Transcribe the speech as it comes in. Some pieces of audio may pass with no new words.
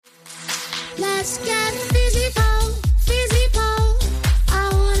Let's get physical, physical. I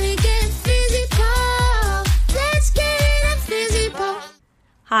wanna get physical. Let's get physical.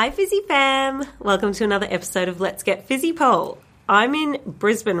 Hi Fizzy Fam! Welcome to another episode of Let's Get Physical. I'm in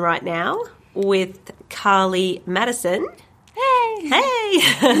Brisbane right now with Carly Maddison.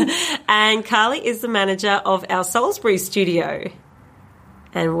 Hey! And Carly is the manager of our Salisbury studio.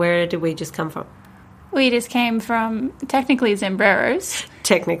 And where did we just come from? We just came from, technically, Zambreros.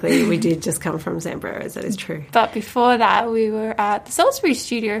 Technically, we did just come from Zambreros, that is true. But before that, we were at the Salisbury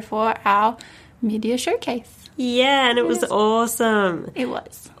studio for our media showcase. Yeah, and it was awesome. It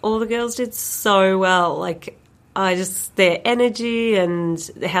was. All the girls did so well. Like, their energy and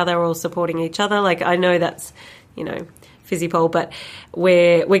how they were all supporting each other. Like, I know that's, Physipol, but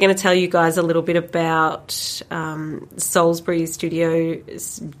we're going to tell you guys a little bit about Salisbury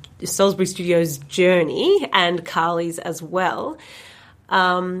Studio's journey and Carly's as well.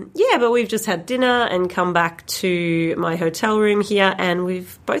 But we've just had dinner and come back to my hotel room here, and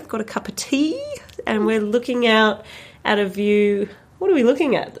we've both got a cup of tea, and we're looking out at a view. What are we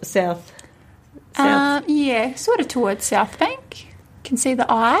looking at? South? Yeah, sort of towards South Bank. You can see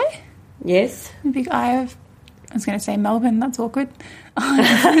the eye. Yes. The big eye of, I was going to say Melbourne, that's awkward.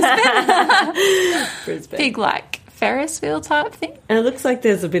 Brisbane. Big, Ferris wheel type thing. And it looks like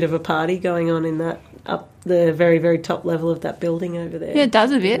there's a bit of a party going on in that, up the very, very top level of that building over there. Yeah, it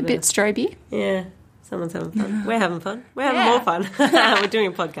does a bit stroby. Yeah, someone's having fun. We're having fun. We're having more fun. We're doing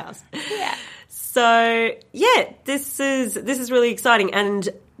a podcast. Yeah. So, this is really exciting. And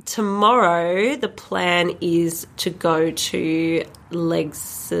tomorrow the plan is to go to Legs'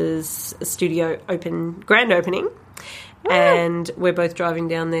 studio grand opening. Woo. And we're both driving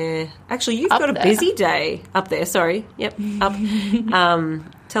down there. Actually, you've got a busy day up there. Sorry. Yep, up.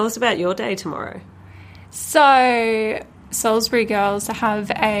 Tell us about your day tomorrow. So, Salisbury girls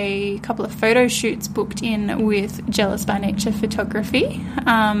have a couple of photo shoots booked in with Jealous by Nature Photography.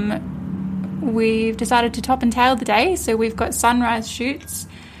 We've decided to top and tail the day, so we've got sunrise shoots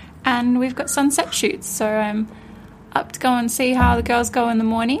and we've got sunset shoots. So I'm up to go and see how the girls go in the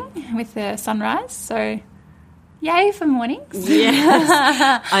morning with their sunrise. So yay for mornings.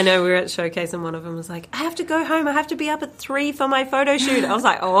 Yes. I know, we were at Showcase and one of them was like, I have to go home. I have to be up at 3 for my photo shoot. I was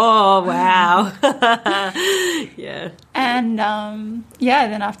like, oh, wow. Yeah. And,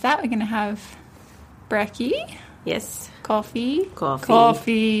 then after that we're going to have brekkie. Yes. Coffee.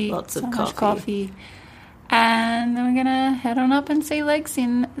 Lots of coffee. And then we're going to head on up and see Legs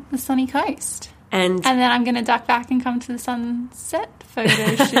in the sunny coast. And then I'm going to duck back and come to the sunset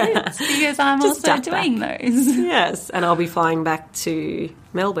photo shoots because I'm also doing those. Yes, and I'll be flying back to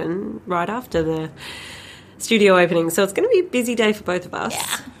Melbourne right after the studio opening. So it's going to be a busy day for both of us.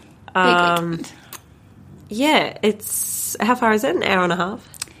 Yeah. Big weekend. Yeah, it's... How far is it? An hour and a half?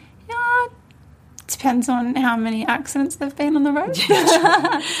 Yeah, depends on how many accidents there've been on the road.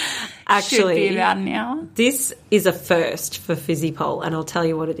 Actually, should be about an hour. This is a first for Physipol, and I'll tell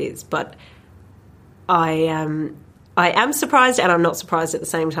you what it is. But I am surprised, and I'm not surprised at the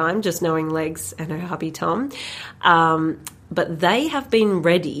same time, just knowing Legs and her hubby Tom. But they have been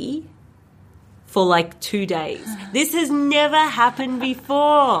ready for 2 days. This has never happened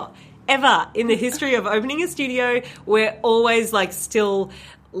before, ever, in the history of opening a studio. We're always still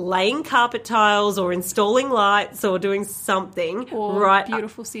laying carpet tiles or installing lights or doing something. Or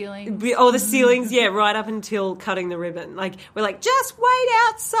beautiful ceilings. Or the ceilings, right up until cutting the ribbon. We're just wait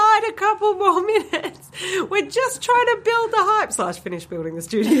outside a couple more minutes. We're just trying to build the hype / finish building the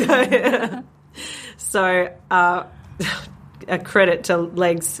studio. So, a credit to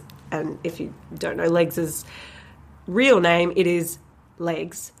Legs. And if you don't know Legs' real name, it is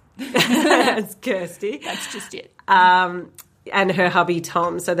Legs. It's Kirsty. That's just it. And her hubby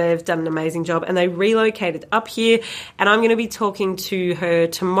Tom, so they've done an amazing job, and they relocated up here, and I'm going to be talking to her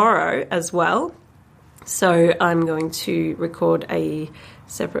tomorrow as well, so I'm going to record a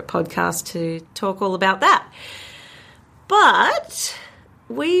separate podcast to talk all about that. But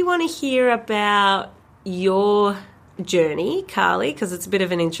we want to hear about your journey, Carly, because it's a bit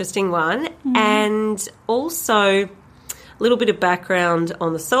of an interesting one, and also a little bit of background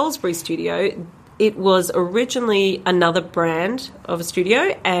on the Salisbury studio. It was originally another brand of a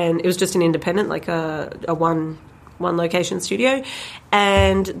studio, and it was just an independent, a one location studio.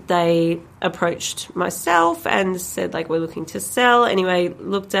 And they approached myself and said, we're looking to sell. Anyway,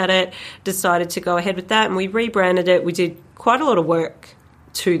 looked at it, decided to go ahead with that, and we rebranded it. We did quite a lot of work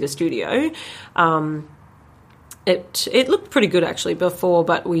to the studio. It looked pretty good actually before,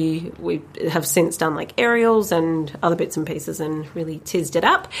 but we have since done aerials and other bits and pieces and really tizzed it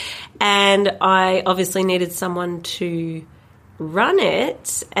up. And I obviously needed someone to run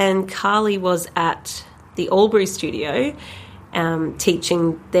it, and Carly was at the Albury studio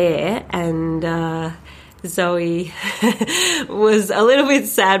teaching there, and Zoe was a little bit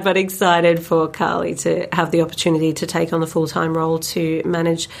sad but excited for Carly to have the opportunity to take on the full-time role to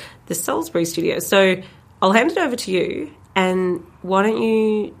manage the Salisbury studio. So I'll hand it over to you, and why don't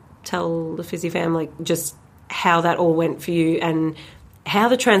you tell the Fizzy family just how that all went for you and how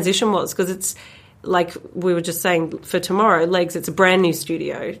the transition was, because it's like we were just saying, for tomorrow, Legs, it's a brand new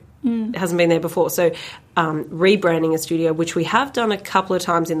studio. It hasn't been there before. So rebranding a studio, which we have done a couple of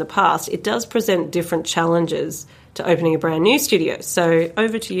times in the past, it does present different challenges to opening a brand new studio. So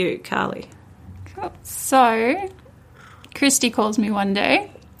over to you, Carly. Cool. So Christy calls me one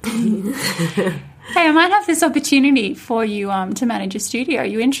day. Hey, I might have this opportunity for you to manage a studio. Are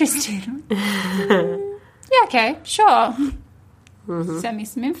you interested? Yeah, okay, sure. Send me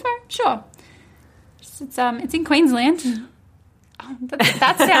some info? Sure. It's in Queensland. Oh,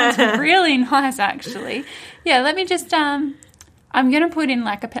 that sounds really nice, actually. Yeah, let me just, I'm going to put in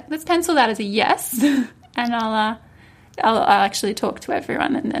let's pencil that as a yes, and I'll actually talk to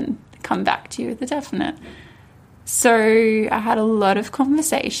everyone and then come back to you with a definite. So I had a lot of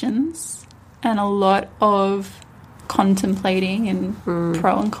conversations and a lot of contemplating and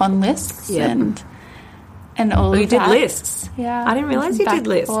pro and con lists and all of that. You did lists? Yeah. I didn't realise you did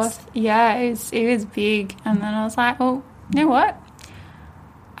lists. Forth. Yeah, it was big. And then I was like, well, you know what?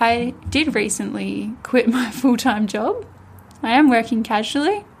 I did recently quit my full-time job. I am working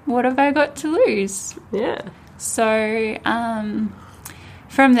casually. What have I got to lose? Yeah. So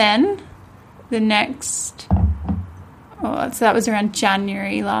from then, so that was around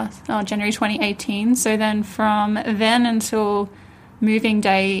January 2018. So then from then until moving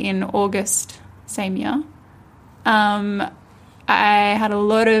day in August same year, I had a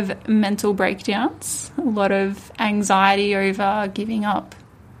lot of mental breakdowns, a lot of anxiety over giving up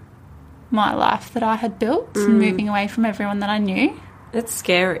my life that I had built and moving away from everyone that I knew. It's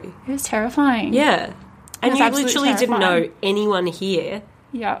scary. It was terrifying. Yeah. And you literally didn't know anyone here.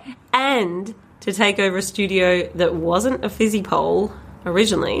 Yeah. And to take over a studio that wasn't a Fizzy Pole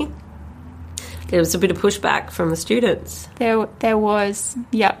originally, there was a bit of pushback from the students. There was,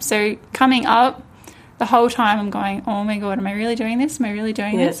 yep. So coming up, the whole time I'm going, oh my God, am I really doing this? Am I really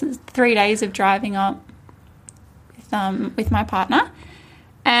doing this? It's 3 days of driving up with my partner.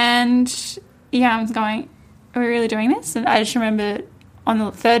 And yeah, I was going, are we really doing this? And I just remember on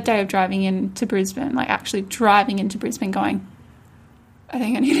the third day of driving into Brisbane, actually driving into Brisbane going, I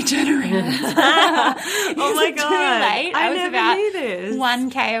think I need to turn around. Oh my God. Too late. I was never about knew this.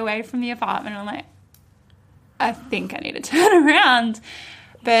 1K away from the apartment. I'm like, I think I need to turn around.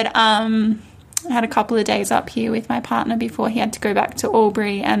 But I had a couple of days up here with my partner before he had to go back to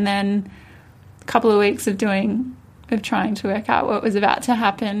Albury, and then a couple of weeks of trying to work out what was about to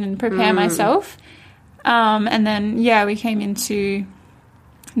happen and prepare myself. And then, we came into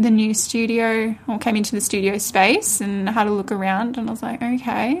the new studio, or came into the studio space and had a look around, and I was like,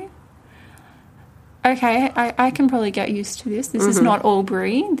 okay, I can probably get used to this. This is not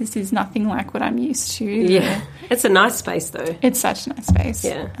Albury. This is nothing like what I'm used to. Yeah. It's a nice space, though. It's such a nice space.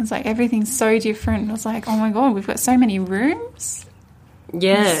 Yeah. It's like everything's so different. I was like, oh my God, we've got so many rooms.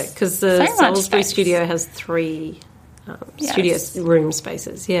 Yeah, because the so much Salisbury space. studio has 3 studio room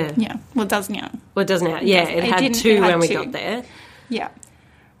spaces. Yeah. Yeah. Well, it does now. Well, it does now. Yeah, it had 2 when we got there. Yeah.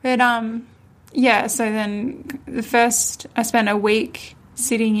 But, so then I spent a week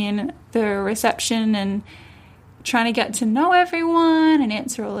sitting in the reception and trying to get to know everyone and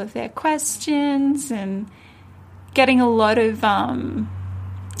answer all of their questions, and getting a lot of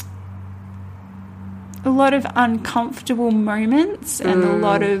uncomfortable moments and a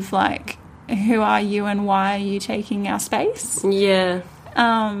lot of who are you and why are you taking our space? Yeah.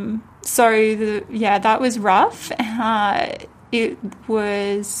 So that was rough. It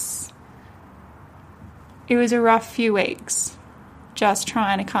was a rough few weeks, just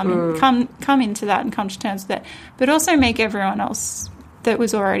trying to come into that and come to terms with it, but also make everyone else that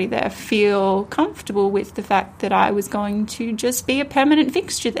was already there feel comfortable with the fact that I was going to just be a permanent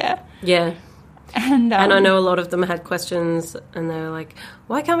fixture there. Yeah. And I know a lot of them had questions, and they were like,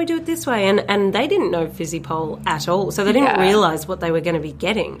 why can't we do it this way? And they didn't know Fizzy Pole at all, so they didn't realise what they were going to be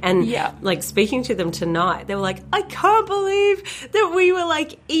getting. And, speaking to them tonight, they were like, I can't believe that we were,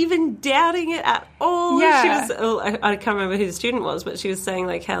 even doubting it at all. Yeah. She was, I can't remember who the student was, but she was saying,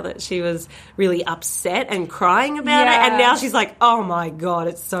 how that she was really upset and crying about it, and now she's like, oh, my God,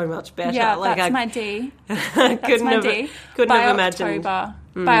 it's so much better. Yeah, that's my D. Couldn't have imagined. October,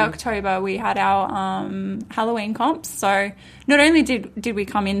 by October, we had our Halloween comps. So not only did we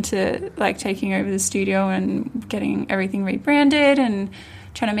come into like taking over the studio and getting everything rebranded and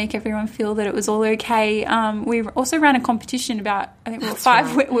trying to make everyone feel that it was all okay, we also ran a competition about, I think we were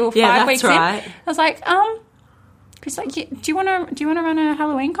five weeks in. I was like, Chris, like, do you want to run a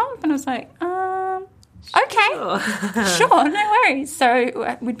Halloween comp? And I was like, okay, sure, no worries.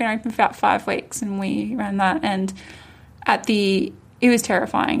 So we'd been open for about 5 weeks, and we ran that. And it was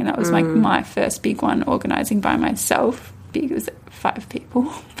terrifying, and that was like my first big one, organising by myself. Big, it was 5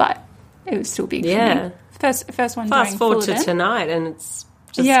 people, but it was still big for me. First one. Fast forward to tonight, and it's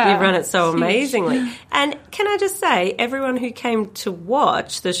just we run it so amazingly. And can I just say, everyone who came to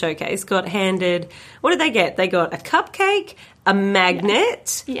watch the showcase got handed, what did they get? They got a cupcake, a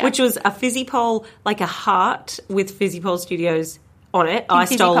magnet, which was a Fizzy Pole, like a heart with Fizzy Pole Studios on it. I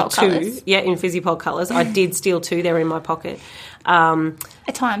stole 2. Colours. Yeah, in Fizzy Pole colours. I did steal 2. They're in my pocket. A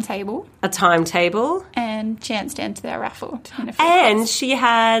timetable. And chance to enter their raffle. And she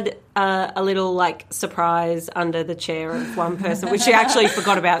had a little, like, surprise under the chair of one person, which she actually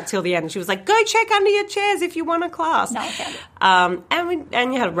forgot about till the end. She was like, go check under your chairs if you won a class. No, I found it.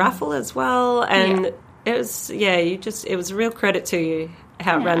 And you had a raffle as well. And it was, it was a real credit to you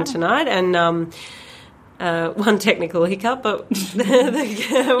how it ran tonight. And one technical hiccup, but we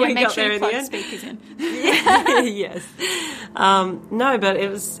got there in the end. Speakers in. Yes. No, but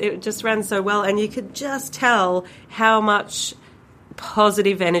it just ran so well, and you could just tell how much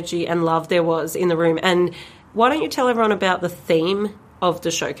positive energy and love there was in the room. And why don't you tell everyone about the theme of the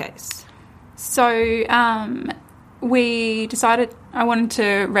showcase? So we decided I wanted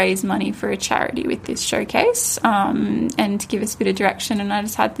to raise money for a charity with this showcase, and to give us a bit of direction. And I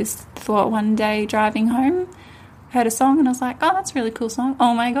just had this thought one day driving home, heard a song, and I was like, oh, that's a really cool song.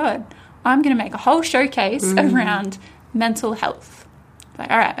 Oh, my God. I'm going to make a whole showcase around mental health. Like,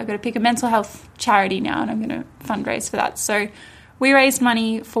 all right, I've got to pick a mental health charity now, and I'm going to fundraise for that. So we raised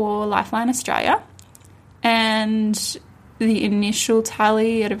money for Lifeline Australia, and the initial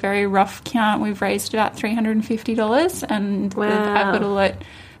tally, at a very rough count, we've raised about $350, and I've got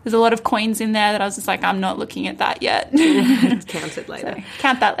there's a lot of coins in there that I was just like, I'm not looking at that yet. Count it later. So,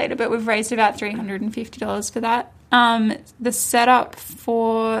 count that later, but we've raised about $350 for that. The setup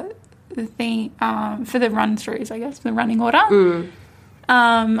for the run-throughs, I guess, the running order,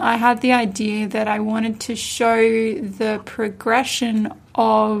 I had the idea that I wanted to show the progression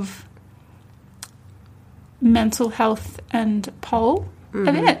of mental health and pole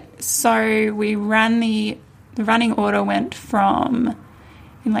a bit. So we ran the running order went from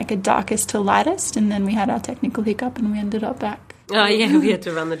in like a darkest to lightest, and then we had our technical hiccup and we ended up back. Oh yeah, we had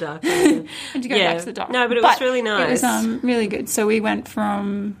to run the dark. Had to go back to the dark. No, but it was really nice. It was really good. So we went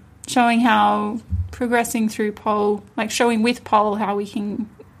from showing how progressing through pole, like showing with pole how we can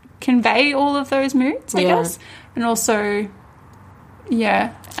convey all of those moods, I guess, and also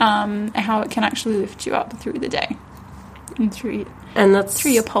how it can actually lift you up through the day and through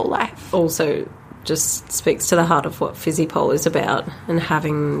your pole life. Also just speaks to the heart of what Fizzy Pole is about, and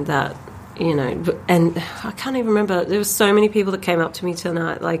having that, you know, and I can't even remember, there were so many people that came up to me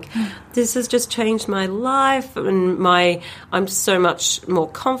tonight like, this has just changed my life, and I'm so much more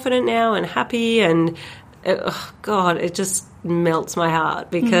confident now and happy, and it just melts my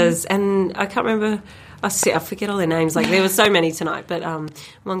heart because and I can't remember, I forget all their names. Like, there were so many tonight. But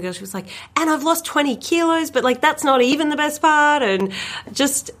one girl, she was like, and I've lost 20 kilos, but, like, that's not even the best part. And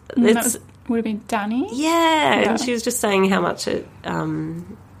just... would have been Danny? Yeah. And she was just saying how much it,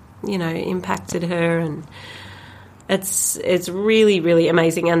 impacted her. And it's really, really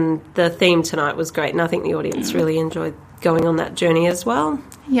amazing. And the theme tonight was great. And I think the audience really enjoyed going on that journey as well.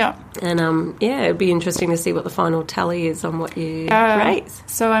 Yeah. And, it'd be interesting to see what the final tally is on what you raise.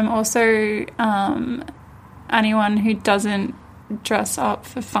 So I'm also anyone who doesn't dress up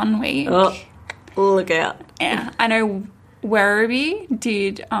for Fun Week. Oh, look out. Yeah. I know Werribee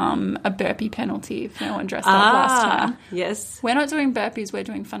did a burpee penalty if no one dressed up last time. Yes. We're not doing burpees, we're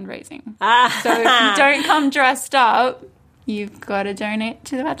doing fundraising. So if you don't come dressed up, you've got to donate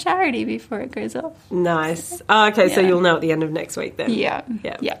to that charity before it goes off. Nice. Oh, okay, so you'll know at the end of next week then. Yeah.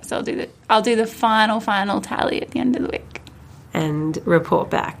 So I'll do the final tally at the end of the week. And report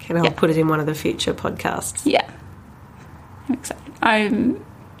back, and I'll put it in one of the future podcasts. Yeah. I'm excited.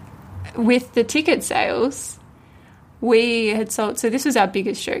 With the ticket sales, we had sold, so this was our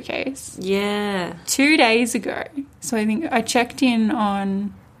biggest showcase. Yeah. 2 days ago. So I think I checked in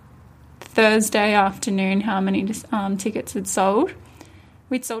on Thursday afternoon how many tickets had sold.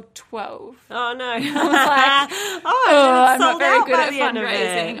 We'd sold 12. Oh, no. I was like, I'm not very good at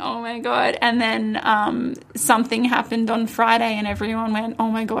fundraising. Oh, my God. And then something happened on Friday and everyone went,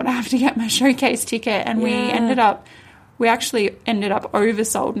 oh, my God, I have to get my showcase ticket. And we actually ended up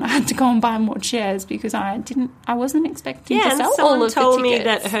oversold and I had to go and buy more chairs because I wasn't expecting to sell all of the tickets. Someone told me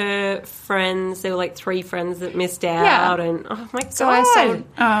that her friends, there were like 3 friends that missed out and, oh, my God. So I sold,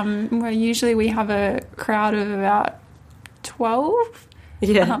 usually we have a crowd of about 12.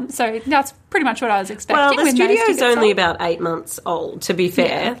 Yeah. So that's pretty much what I was expecting. Well, the studio is only about 8 months old, to be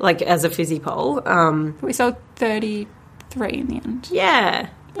fair, like as a fizzy pole. We sold 33 in the end. Yeah,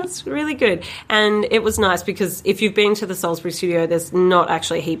 that's really good. And it was nice because if you've been to the Salisbury studio, there's not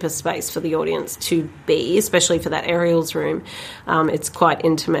actually a heap of space for the audience to be, especially for that aerials room. It's quite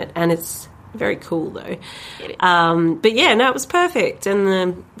intimate and it's very cool though. But yeah, no, it was perfect.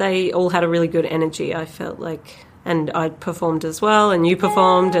 And they all had a really good energy, I felt like. And I performed as well, and you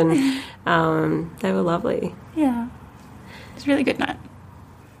performed, and they were lovely. Yeah. It was a really good night.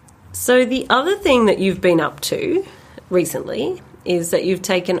 So the other thing that you've been up to recently is that you've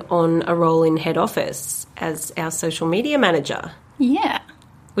taken on a role in head office as our social media manager. Yeah.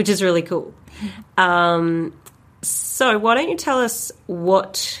 Which is really cool. So why don't you tell us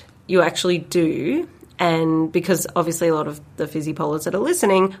what you actually do? And because obviously a lot of the fizzy pollers that are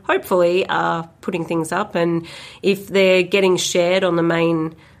listening hopefully are putting things up, and if they're getting shared on the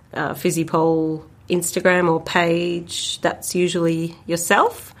main fizzy poll Instagram or page, that's usually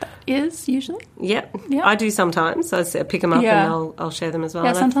yourself. That is usually. Yep. I do sometimes. I pick them up and I'll share them as well.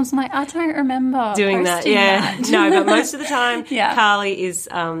 Yeah, sometimes I'm like, I don't remember doing that. Yeah. No, but most of the time Carly is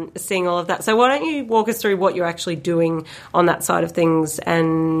seeing all of that. So why don't you walk us through what you're actually doing on that side of things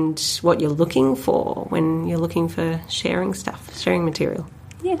and what you're looking for when you're looking for sharing stuff, sharing material.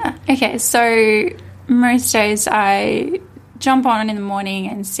 Yeah. Okay, so most days I jump on in the morning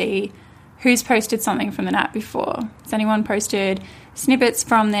and see who's posted something from the night before. Has anyone posted snippets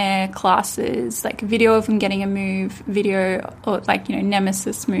from their classes, like a video of them getting a move, video or like,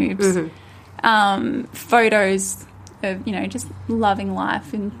 nemesis moves, photos of, just loving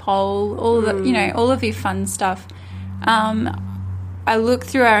life in pole, all the, all of your fun stuff. I look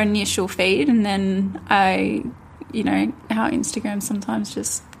through our initial feed and then how Instagram sometimes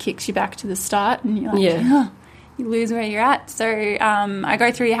just kicks you back to the start and you're like, you lose where you're at. So I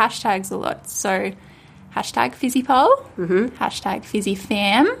go through your hashtags a lot. So hashtag fizzypole, hashtag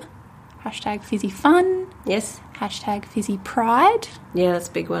fizzyfam, hashtag fizzyfun, hashtag fizzypride. Yeah, that's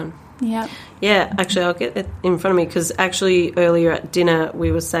a big one. Yeah. Yeah, actually, I'll get it in front of me because actually earlier at dinner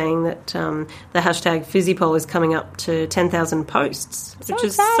we were saying that the hashtag fizzypole is coming up to 10,000 posts, which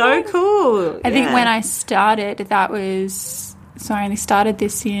is so cool. I think when I started, I only started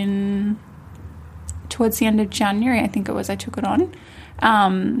this towards the end of January, I think it was, I took it on.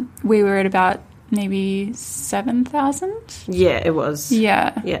 We were at about maybe 7,000. Yeah, it was.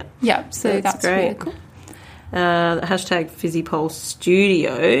 Yeah. Yeah. Yeah, so that's great. really cool. The hashtag fizzypole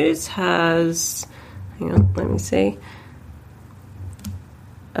studios has, hang on, let me see,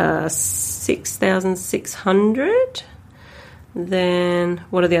 6,600. Then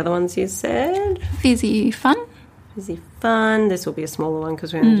what are the other ones you said? Fizzy Fun. Fizzy Fun. This will be a smaller one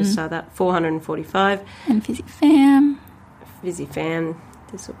because we only just started that. 445. And Fizzy Fam. Fizzy Fam.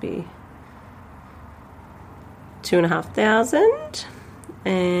 This will be 2,500.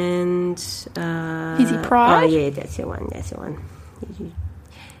 And Fizzy Pride. Oh yeah, that's the one. That's the one.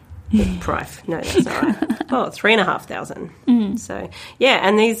 Pride. No, that's all right. Oh, 3,500. So yeah,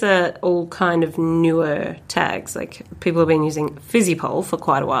 and these are all kind of newer tags. Like people have been using fizzypole for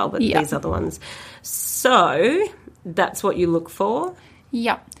quite a while, but these are the ones. So that's what you look for.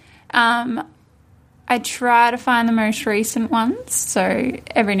 Yeah. I try to find the most recent ones. So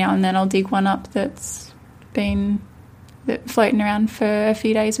every now and then I'll dig one up that's been floating around for a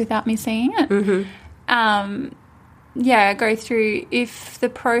few days without me seeing it. I go through. If the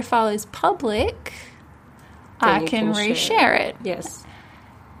profile is public, I can reshare it. Yes.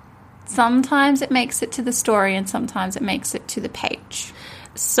 Sometimes it makes it to the story and sometimes it makes it to the page.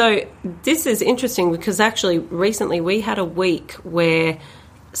 So this is interesting because actually recently we had a week where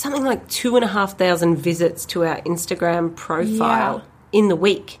something like 2,500 visits to our Instagram profile in the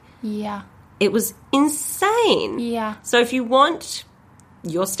week. Yeah. It was insane. Yeah. So if you want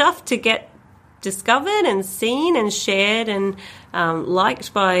your stuff to get discovered and seen and shared and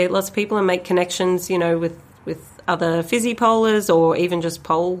liked by lots of people and make connections, with other fizzy pollers or even just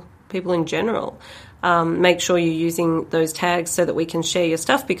pole people in general, make sure you're using those tags so that we can share your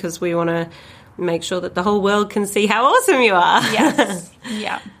stuff because we want to make sure that the whole world can see how awesome you are. Yes.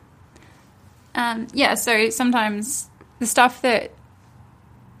 Yeah. So sometimes the stuff that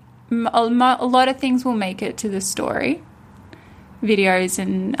a lot of things will make it to the story, videos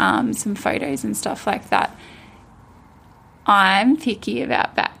and some photos and stuff like that. I'm picky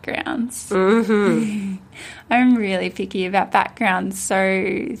about backgrounds. Mm-hmm. I'm really picky about backgrounds.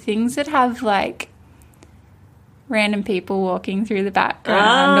 So things that have like random people walking through the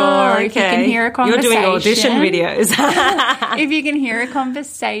background, or if you can hear a conversation. You're doing audition videos. If you can hear a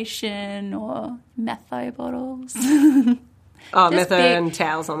conversation, or metho bottles. Metho and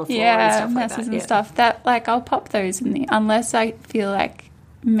towels on the floor and stuff like messes that. and stuff. That, like, I'll pop those in the, unless I feel like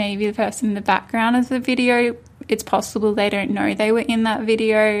maybe the person in the background of the video, it's possible they don't know they were in that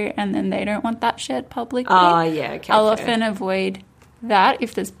video and then they don't want that shared publicly. Oh, yeah, okay. I'll often avoid that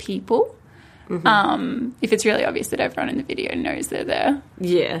if there's people. Mm-hmm. If it's really obvious that everyone in the video knows they're there.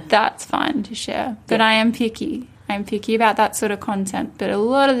 Yeah. That's fine to share. But I am picky. I'm picky about that sort of content. But a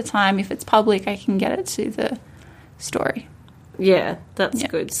lot of the time, if it's public, I can get it to the story. Yeah, that's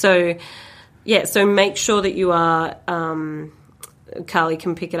good. So, so make sure that you are... Carly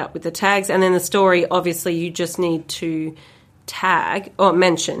can pick it up with the tags, and then the story, obviously you just need to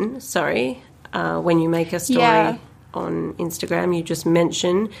mention when you make a story on Instagram, you just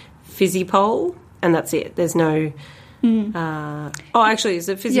mention Fizzipole, and that's it. There's no actually, is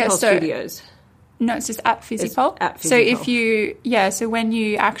it Fizzipole Studios? No, it's just at Fizzipole. So if you so when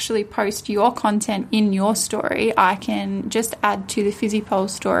you actually post your content in your story, I can just add to the Fizzipole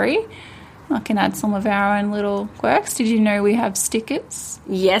story. I can add some of our own little quirks. Did you know we have stickers?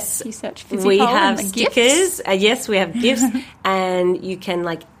 Yes. You search Fizzipole. We have stickers. Gifts. Yes, we have gifts. And you can,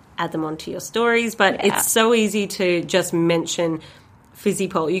 like, add them onto your stories. But it's so easy to just mention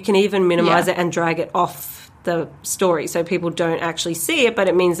Fizzipole. You can even minimise it and drag it off the story so people don't actually see it. But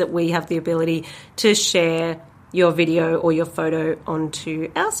it means that we have the ability to share your video or your photo onto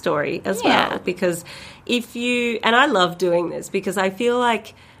our story as well. Because if you... And I love doing this because I feel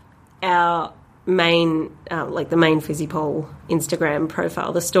like... our main, the main Fizzipole Instagram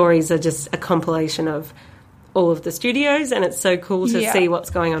profile, the stories are just a compilation of all of the studios, and it's so cool to see what's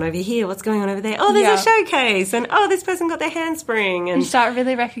going on over here, what's going on over there. Oh, there's a showcase, and this person got their handspring. And you start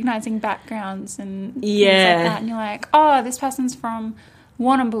really recognising backgrounds and things like that, and you're like, oh, this person's from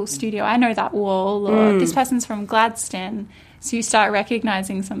Warrnambool Studio, I know that wall, or this person's from Gladstone. So you start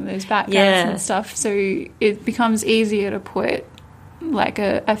recognising some of those backgrounds and stuff, so it becomes easier to put like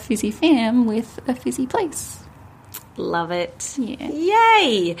a fizzy fam with a fizzy place. Love it. Yeah.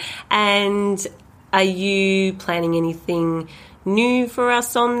 Yay! And are you planning anything new for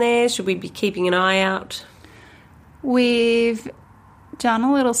us on there? Should we be keeping an eye out? We've done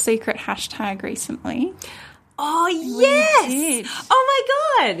a little secret hashtag recently. Oh, yes! Oh,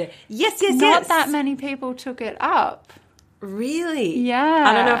 my God! Yes. Not that many people took it up. Really? Yeah.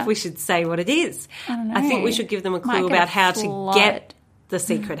 I don't know if we should say what it is. I don't know. I think we should give them a clue about how to get the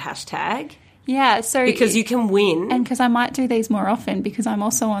secret hashtag. Yeah, so... because you can win. And because I might do these more often because I'm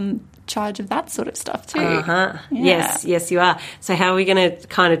also on charge of that sort of stuff too. Uh-huh. Yeah. Yes, you are. So how are we going to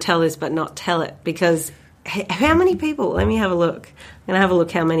kind of tell this but not tell it? Because how many people... Let me have a look. I'm going to have a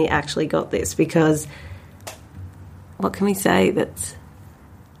look how many actually got this, because what can we say that's...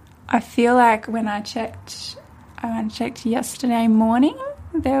 I feel like when I checked yesterday morning,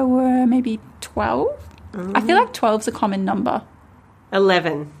 there were maybe 12. I feel like 12's a common number.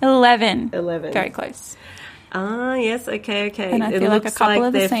 11. 11. Very close. Ah, yes, okay. And I feel like a couple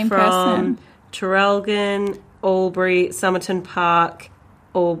of the same person. Traralgon, Albury, Somerton Park,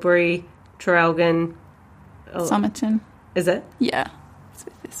 Albury, Traralgon. Somerton. Is it? Yeah. It's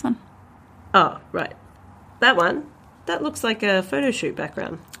with this one. Oh, right. That one. That looks like a photo shoot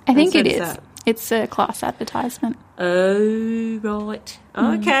background. I think it is. It's a class advertisement. Oh, right.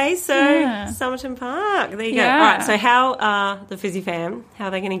 Okay, so Somerton Park. There you go. All right, so how are the Fizzy fam, how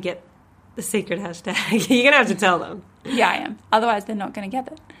are they going to get the secret hashtag? You're going to have to tell them. Yeah, I am. Otherwise, they're not going to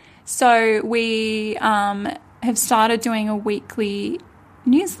get it. So we have started doing a weekly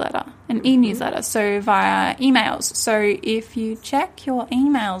newsletter, an e-newsletter, so via emails. So if you check your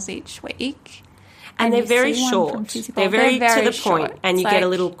emails each week... And they're very short. They're very to the point. And you get a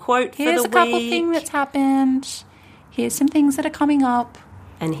little quote for the week. Here's a couple things that's happened. Here's some things that are coming up.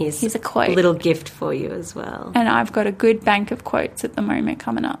 And here's a quote. A little gift for you as well. And I've got a good bank of quotes at the moment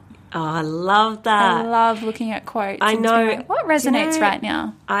coming up. Oh, I love that. I love looking at quotes. I know. What resonates right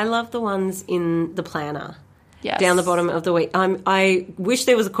now? I love the ones in the planner. Yes. Down the bottom of the week. I wish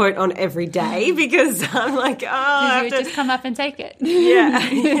there was a quote on every day, because I'm like, you would just come up and take it.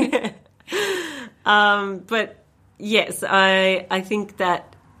 Yeah. But yes, I think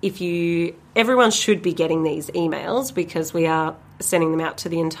that everyone should be getting these emails, because we are sending them out to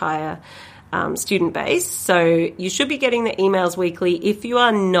the entire student base. So you should be getting the emails weekly. If you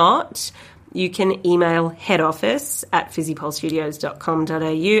are not, you can email head office at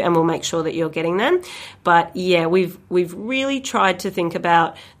fizzypolstudios.com.au and we'll make sure that you're getting them. But yeah, we've really tried to think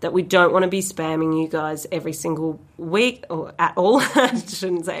about that. We don't want to be spamming you guys every single week or at all. I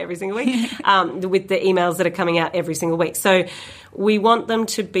shouldn't say every single week, with the emails that are coming out every single week. So we want them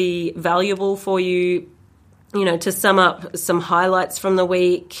to be valuable for you, you know, to sum up some highlights from the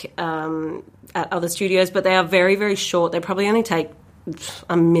week at other studios, but they are very, very short. They probably only take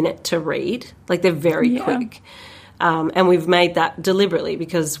a minute to read. Like, they're very quick. And we've made that deliberately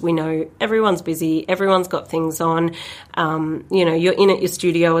because we know everyone's busy, everyone's got things on, you know, you're in at your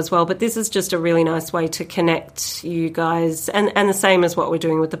studio as well. But this is just a really nice way to connect you guys. And the same as what we're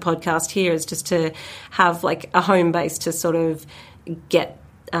doing with the podcast here is just to have like a home base to sort of get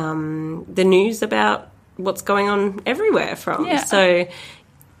the news about what's going on everywhere from. Yeah. So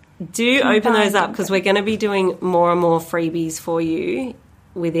do open those up because we're going to be doing more and more freebies for you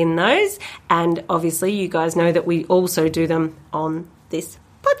within those. And obviously you guys know that we also do them on this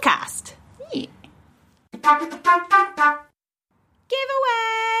podcast. Yeah. Giveaway!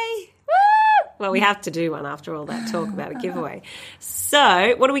 Woo! Well, we have to do one after all that talk about a giveaway.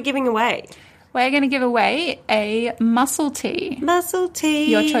 So what are we giving away? We're going to give away a muscle tee. Muscle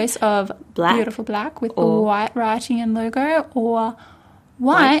tee. Your choice of Black beautiful black with the or- white writing and logo, or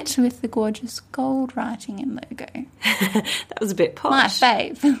white with the gorgeous gold writing and logo. That was a bit My posh.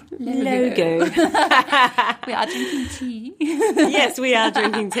 fave. Logo. We are drinking tea. Yes, we are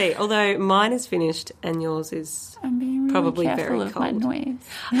drinking tea. Although mine is finished and yours is I'm being really probably careful very of my cold. noise.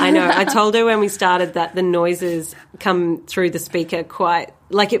 I know. I told her when we started that the noises come through the speaker quite,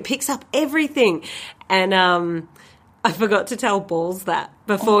 like it picks up everything. And I forgot to tell Balls that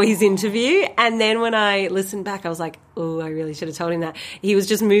before his interview. And then when I listened back, I was like, oh, I really should have told him that. He was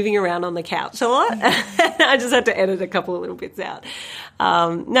just moving around on the couch a lot. I just had to edit a couple of little bits out.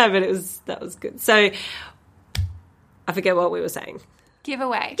 No, but that was good. So I forget what we were saying.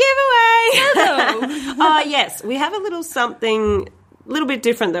 Giveaway. Oh, yes. We have a little something a little bit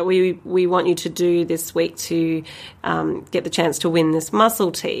different that we want you to do this week to get the chance to win this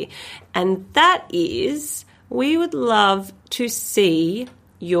muscle tee. And that is, we would love to see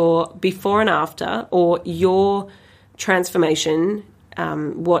your before and after, or your transformation,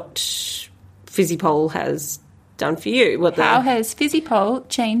 what FizzyPole has done for you. How has FizzyPole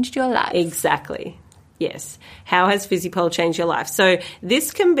changed your life? Exactly. Yes. How has FizzyPole changed your life? So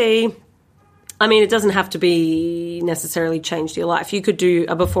this can be, I mean, it doesn't have to be necessarily changed your life. You could do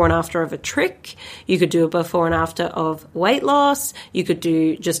a before and after of a trick. You could do a before and after of weight loss. You could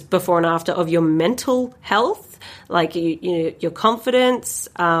do just before and after of your mental health, like your confidence.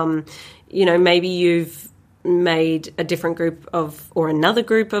 Maybe you've made a different group of, or another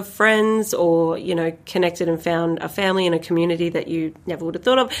group of friends, or, connected and found a family and a community that you never would have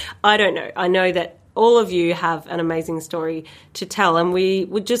thought of. I don't know. I know that all of you have an amazing story to tell, and we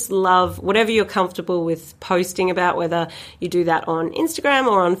would just love whatever you're comfortable with posting about, whether you do that on Instagram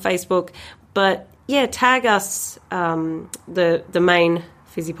or on Facebook. But yeah, tag us, the main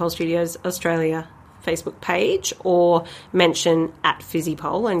FizzyPole Studios Australia Facebook page, or mention at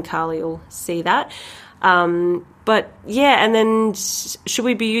FizzyPole, and Carly will see that. But yeah, and then should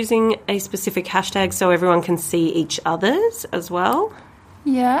we be using a specific hashtag so everyone can see each other's as well?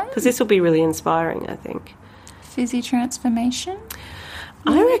 Yeah. Because this will be really inspiring, I think. Fizzy transformation.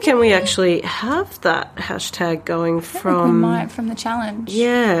 I reckon we actually have that hashtag going We from... might, from the challenge.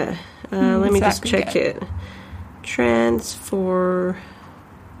 Yeah. Let me so just that could check go. it. Transfor...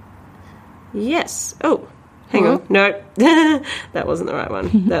 Yes. Oh, hang on. No, that wasn't the right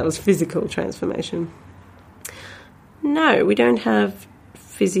one. That was physical transformation. No, we don't have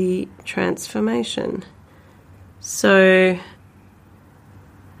fizzy transformation. So...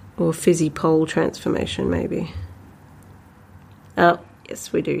 Or fizzy pole transformation, maybe. Oh,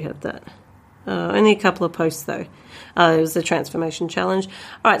 yes, we do have that. Only a couple of posts, though. It was the transformation challenge.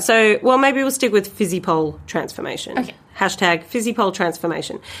 All right, so, maybe we'll stick with fizzy pole transformation. Okay. Hashtag fizzy pole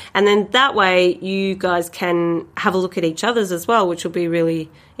transformation. And then that way you guys can have a look at each other's as well, which will be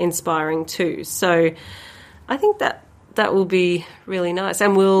really inspiring too. So I think that will be really nice.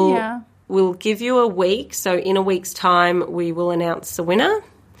 And we'll give you a week. So in a week's time, we will announce the winner.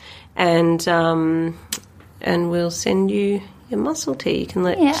 And we'll send you your muscle tee. You can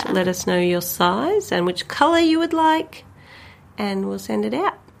let us know your size and which colour you would like, and we'll send it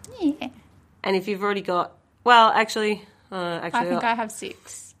out. Yeah. And if you've already got, I think I have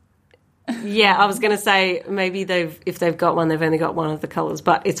 6. Yeah, I was going to say maybe if they've got one, they've only got one of the colours,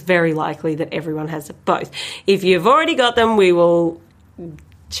 but it's very likely that everyone has both. If you've already got them, we will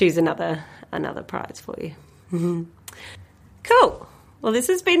choose another another prize for you. Cool. Well, this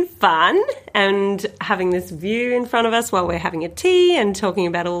has been fun, and having this view in front of us while we're having a tea and talking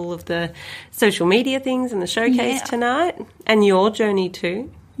about all of the social media things and the showcase tonight, and your journey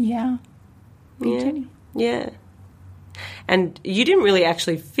too. Yeah. Yeah. And you didn't really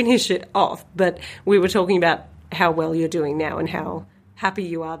actually finish it off, but we were talking about how well you're doing now and how happy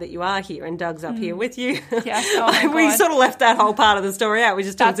you are that you are here, and Doug's up here with you. Yes, oh my We God. sort of left that whole part of the story out. We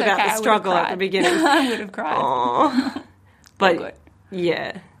just talked about the struggle at the beginning. I would have cried. Aww. But good.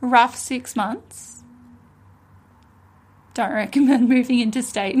 yeah. Rough 6 months. Don't recommend moving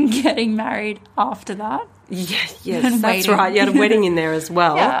interstate and getting married after that. Yes, And that's waiting. right. You had a wedding in there as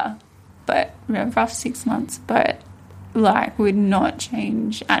well. Yeah. But rough 6 months, but like would not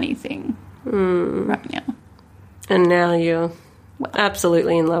change anything right now. And now you're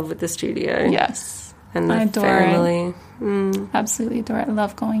absolutely in love with the studio. Yes. And the I adore family. it. Absolutely adore it. I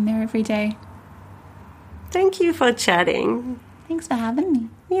love going there every day. Thank you for chatting. Thanks for having me.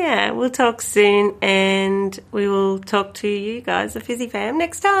 Yeah, we'll talk soon, and we will talk to you guys, the Fizzy Fam,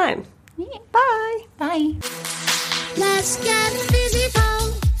 next time. Yeah. Bye. Bye. Let's get fizzy pop.